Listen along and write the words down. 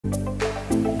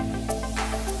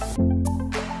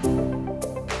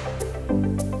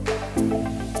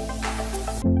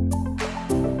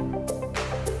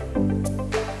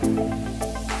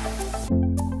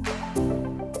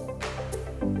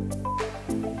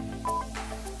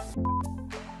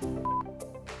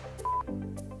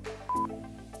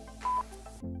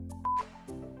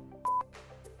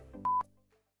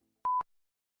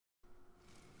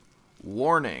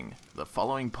Warning, the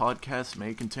following podcast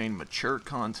may contain mature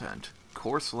content,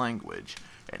 coarse language,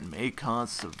 and may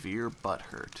cause severe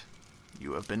butthurt.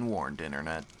 You have been warned,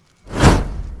 Internet.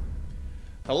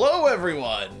 Hello,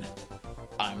 everyone!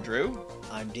 I'm Drew.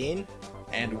 I'm Dean.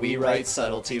 And we write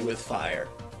Subtlety with Fire.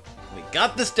 We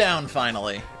got this down,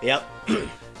 finally. Yep.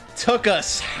 Took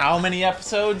us how many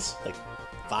episodes? Like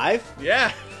 5?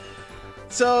 Yeah.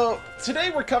 So,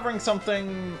 today we're covering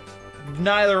something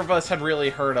neither of us had really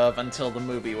heard of until the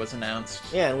movie was announced.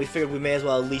 Yeah, and we figured we may as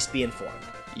well at least be informed.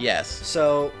 Yes.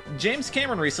 So, James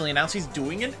Cameron recently announced he's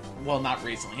doing it. Well, not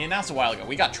recently. He announced a while ago.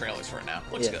 We got trailers for it now.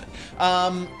 Looks good.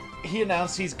 He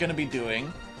announced he's going to be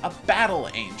doing a Battle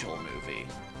Angel movie.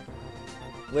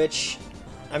 Which,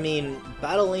 I mean,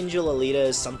 Battle Angel Alita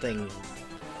is something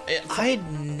I'd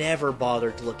never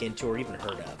bothered to look into or even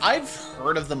heard of. I've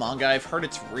heard of the manga. I've heard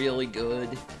it's really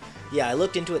good. Yeah, I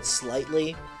looked into it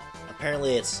slightly.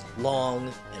 Apparently it's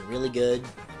long and really good.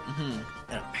 Mm-hmm.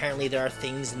 And apparently there are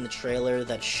things in the trailer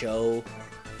that show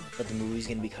that the movie's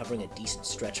going to be covering a decent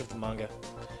stretch of the manga.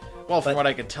 Well, from what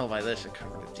I could tell by this, it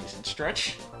covered a decent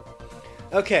stretch.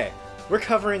 Okay, we're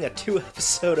covering a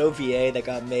 2-episode OVA that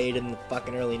got made in the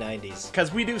fucking early 90s.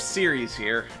 Because we do series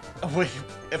here.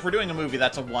 If we're doing a movie,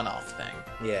 that's a one-off thing.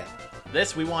 Yeah.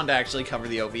 This, we wanted to actually cover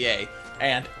the OVA,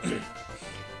 and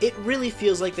it really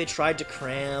feels like they tried to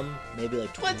cram maybe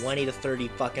like 20 to 30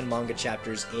 fucking manga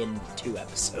chapters in 2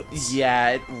 episodes. Yeah,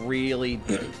 it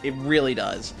really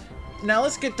does. Now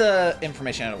let's get the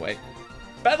information out of the way.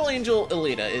 Battle Angel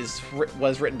Alita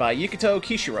was written by Yukito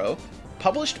Kishiro,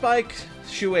 published by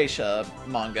Shueisha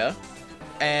manga,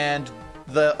 and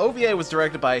the OVA was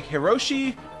directed by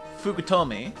Hiroshi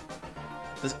Fukutomi.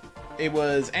 It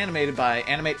was animated by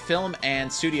Animate Film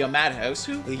and Studio Madhouse,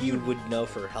 who you would know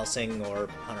for Hellsing or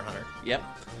Hunter x Hunter. Yep.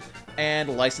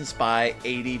 And licensed by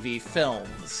ADV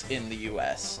Films in the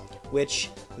US. Which,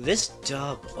 this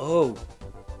dub, oh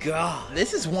god.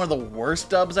 This is one of the worst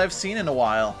dubs I've seen in a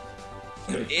while.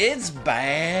 It's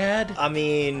bad. I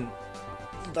mean,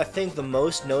 I think the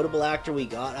most notable actor we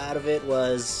got out of it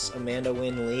was Amanda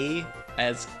Wynn Lee.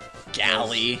 As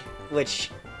Gally. Which...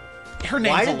 Her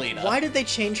name's Alita. Why did they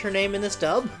change her name in this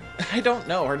dub? I don't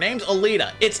know. Her name's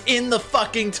Alita. It's in the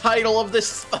fucking title of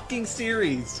this fucking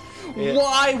series. Yeah.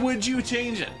 Why would you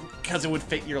change it? Because it would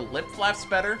fit your lip flaps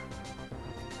better?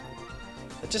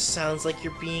 It just sounds like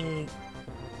you're being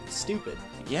stupid.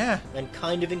 Yeah. And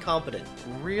kind of incompetent.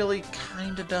 Really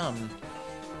kind of dumb.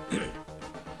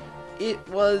 It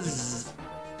was...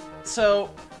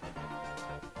 So,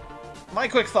 my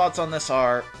quick thoughts on this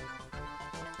are...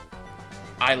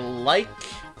 I like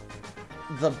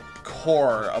the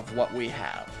core of what we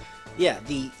have. Yeah,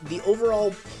 the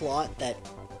overall plot that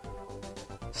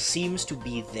seems to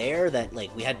be there, that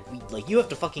you have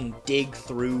to fucking dig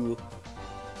through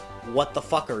what the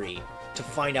fuckery to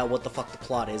find out what the fuck the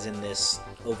plot is in this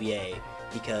OVA,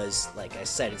 because like I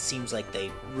said, it seems like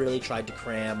they really tried to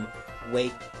cram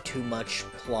way too much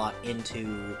plot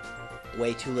into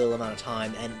way too little amount of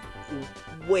time, and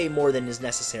way more than is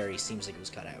necessary seems like it was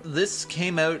cut out. This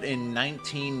came out in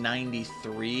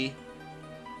 1993,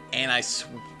 and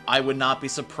I would not be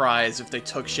surprised if they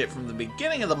took shit from the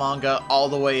beginning of the manga all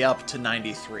the way up to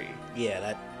 93. Yeah,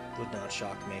 that would not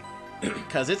shock me.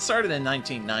 Because it started in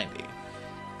 1990.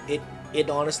 It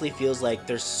honestly feels like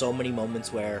there's so many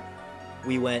moments where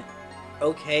we went,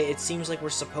 okay, it seems like we're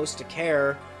supposed to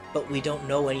care, but we don't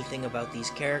know anything about these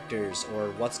characters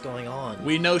or what's going on.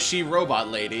 We know she robot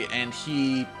lady, and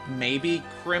he maybe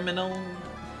criminal?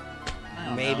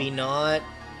 Maybe not.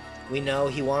 We know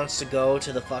he wants to go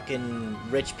to the fucking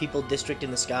rich people district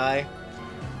in the sky.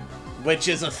 Which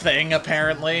is a thing,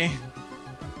 apparently.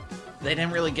 They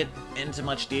didn't really get into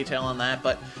much detail on that,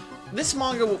 but this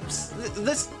manga,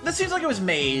 this seems like it was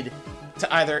made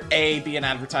to either A, be an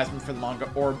advertisement for the manga,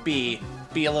 or B,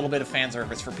 be a little bit of fan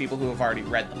service for people who have already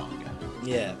read the manga.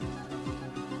 Yeah.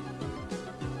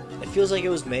 It feels like it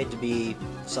was made to be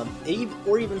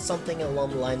or even something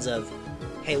along the lines of,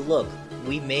 hey look,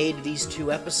 we made these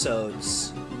 2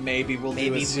 episodes. Maybe we'll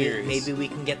do a series. Maybe we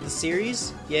can get the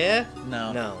series? Yeah?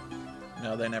 No.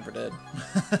 No, they never did.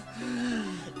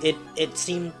 It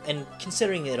seemed, and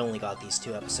considering it only got these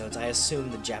 2 episodes, I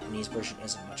assume the Japanese version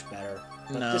isn't much better.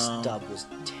 Like, No. this dub was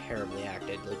terribly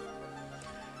acted. Like,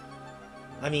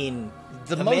 I mean,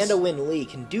 The Amanda most- Wynn Lee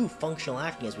can do functional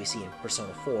acting as we see in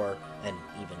Persona 4, and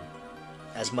even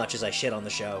as much as I shit on the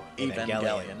show,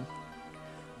 Evangelion.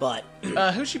 But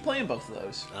Who's she playing both of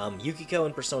those? Yukiko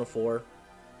in Persona 4,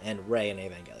 and Rei in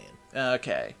Evangelion.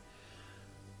 Okay.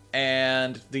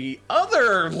 And the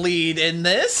other lead in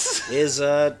this Is,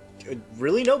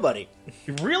 really nobody.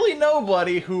 really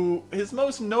nobody, who his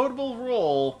most notable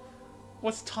role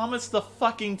was Thomas the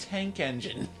fucking Tank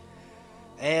Engine.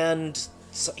 And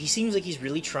so he seems like he's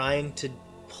really trying to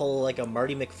pull, like, a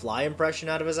Marty McFly impression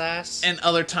out of his ass. And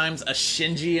other times a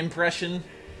Shinji impression.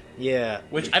 Yeah.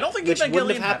 Which I don't think Which Evangelion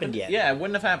wouldn't have happened yet. Yeah, it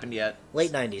wouldn't have happened yet.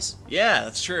 Late 90s. Yeah,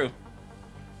 that's true.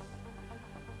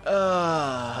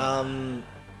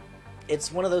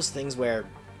 It's one of those things where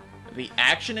The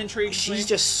action intrigues she's me.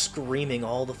 just screaming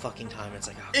all the fucking time. It's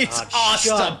like, oh, It's God,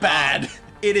 shut up. Ostabad.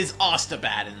 It is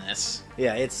Ostabad in this.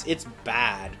 Yeah, it's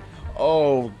bad.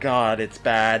 Oh god, it's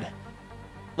bad.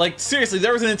 Like, seriously,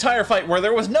 there was an entire fight where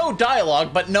there was no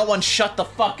dialogue, but no one shut the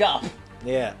fuck up.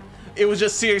 Yeah. It was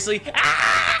just seriously,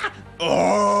 ah!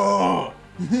 Oh!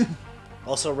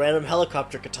 Also, random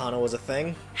helicopter katana was a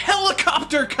thing,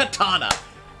 Helicopter katana!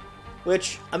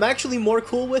 which I'm actually more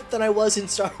cool with than I was in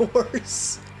Star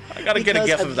Wars. I gotta get a Because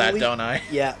gif at of that, lea- don't I?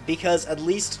 Yeah, because at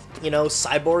least,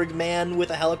 Cyborg Man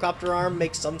with a helicopter arm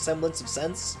makes some semblance of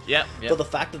sense. Yep, yep. But the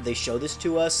fact that they show this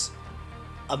to us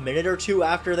a minute or two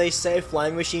after they say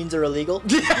flying machines are illegal.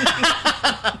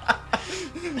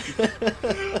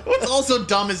 What's also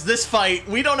dumb is this fight,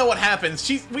 we don't know what happens.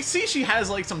 We see she has,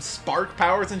 like, some spark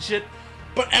powers and shit,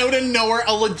 but out of nowhere,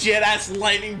 a legit-ass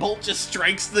lightning bolt just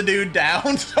strikes the dude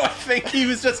down. So I think he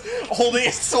was just holding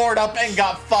his sword up and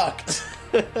got fucked.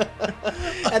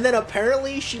 And then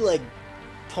apparently she, like,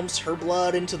 pumps her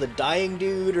blood into the dying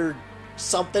dude or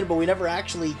something, but we never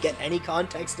actually get any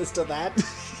context as to that.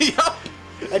 Yup.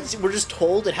 We're just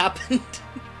told it happened.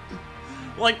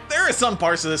 Like, there are some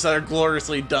parts of this that are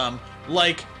gloriously dumb.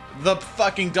 Like, the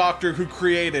fucking doctor who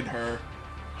created her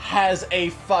has a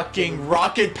fucking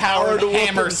rocket-powered Rocket-powered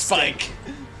hammer weapon spike.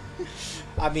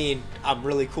 I mean, I'm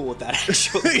really cool with that,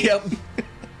 actually. Yep.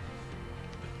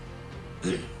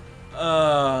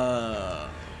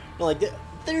 Like,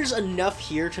 there's enough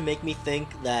here to make me think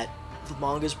that the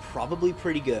manga's probably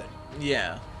pretty good.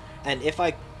 Yeah. And if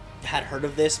I had heard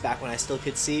of this back when I still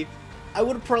could see, I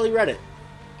would have probably read it.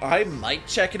 I might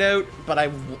check it out, but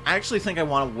I actually think I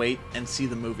want to wait and see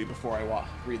the movie before I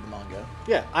read the manga.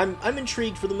 Yeah, I'm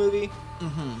intrigued for the movie,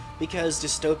 because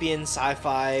dystopian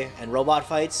sci-fi and robot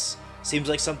fights seems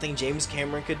like something James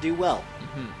Cameron could do well.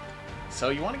 So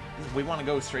we want to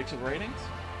go straight to the ratings?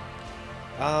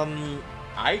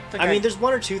 I think I mean, there's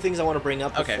one or two things I want to bring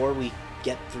up Okay. before we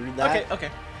get through that.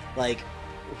 Okay. Like,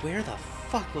 where the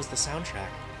fuck was the soundtrack?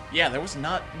 Yeah, there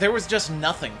was just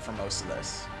nothing for most of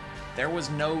this. There was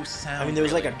no sound. I mean, there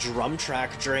was like really. a drum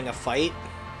track during a fight.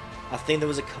 I think there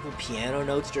was a couple piano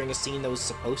notes during a scene that was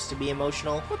supposed to be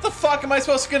emotional. What the fuck am I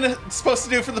supposed to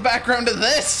do for the background of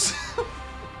this?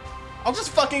 I'll just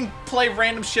fucking play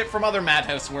random shit from other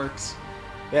Madhouse works.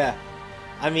 Yeah.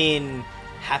 I mean,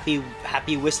 happy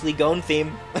Whistly Gone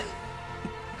theme.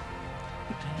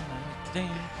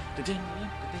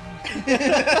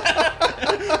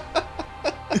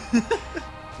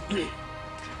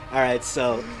 Alright,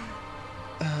 so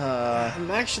I'm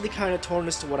actually kind of torn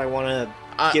as to what I want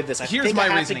to give this. I Here's think my I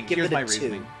have reasoning. to give Here's it a my 2.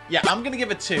 reasoning. Yeah, I'm gonna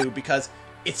give it 2 because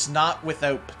it's not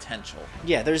without potential.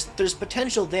 Yeah, there's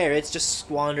potential there. It's just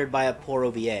squandered by a poor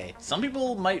OVA. Some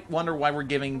people might wonder why we're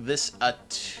giving this a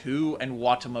 2 and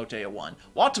Watamote a 1.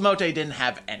 Watamote didn't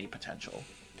have any potential.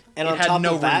 And It on had top no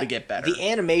of room that, to get better. the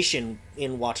animation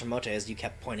in Watamote, as you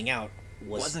kept pointing out,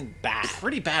 Wasn't bad.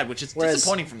 Pretty bad, which is Whereas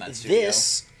disappointing from that studio.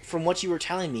 This, from what you were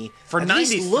telling me, For at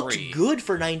least 93. looked good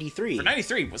for 93. For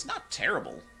 93 was not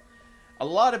terrible. A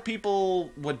lot of people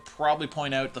would probably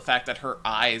point out the fact that her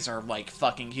eyes are, like,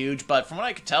 fucking huge, but from what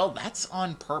I could tell, that's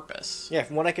on purpose. Yeah,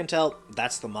 from what I can tell,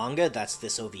 that's the manga, that's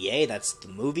this OVA, that's the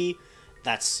movie,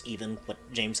 that's even what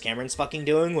James Cameron's fucking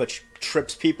doing, which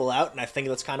trips people out, and I think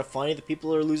that's kind of funny that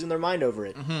people are losing their mind over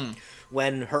it.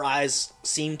 When her eyes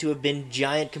seem to have been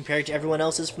giant compared to everyone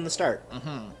else's from the start.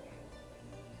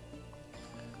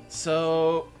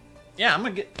 So, yeah, I'm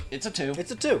gonna get... It's a 2.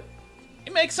 It's a 2.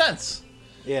 It makes sense.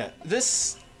 Yeah.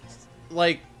 This,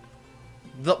 like...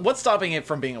 what's stopping it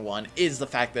from being a 1 is the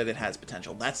fact that it has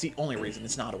potential. That's the only reason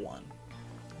it's not a 1.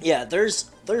 Yeah, there's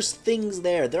things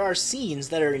there. There are scenes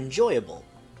that are enjoyable.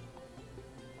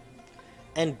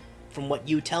 And from what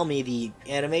you tell me, the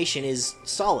animation is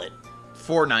solid.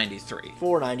 493.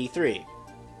 493.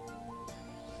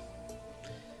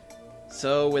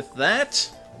 So with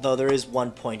that... Though there is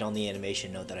one point on the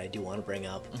animation note that I do want to bring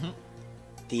up.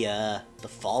 The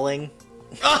falling,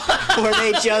 where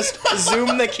they just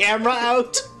zoom the camera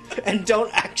out and don't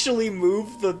actually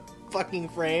move the fucking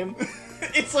frame.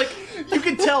 It's like, you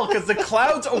can tell, because the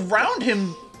clouds around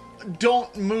him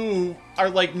don't move, are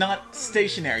like not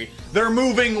stationary. They're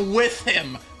moving with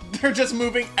him. They're just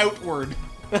moving outward.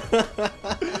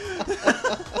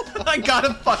 I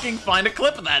gotta fucking find a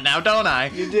clip of that now, don't I?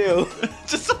 You do.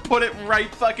 Just to put it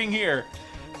right fucking here.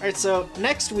 Alright, so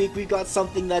next week we've got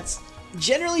something that's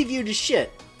generally viewed as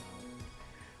shit.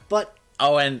 But...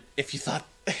 Oh, and if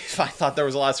I thought there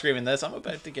was a lot of screaming in this, I'm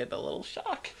about to get a little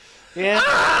shock. Yeah.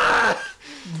 Ah!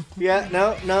 Yeah,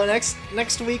 no,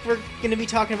 next week we're gonna be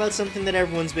talking about something that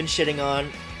everyone's been shitting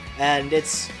on, and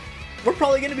we're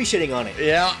probably gonna be shitting on it.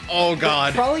 Yeah, oh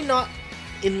god. But probably not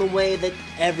in the way that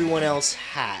everyone else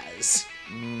has.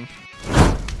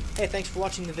 Hey, thanks for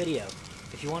watching the video.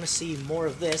 If you want to see more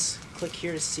of this, click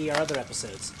here to see our other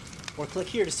episodes, or click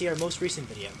here to see our most recent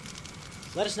video.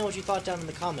 Let us know what you thought down in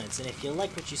the comments, and if you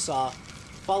liked what you saw,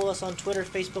 follow us on Twitter,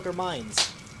 Facebook, or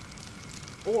Minds.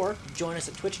 Or join us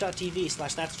at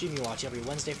twitch.tv/thatstreamyouwatch every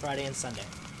Wednesday, Friday, and Sunday.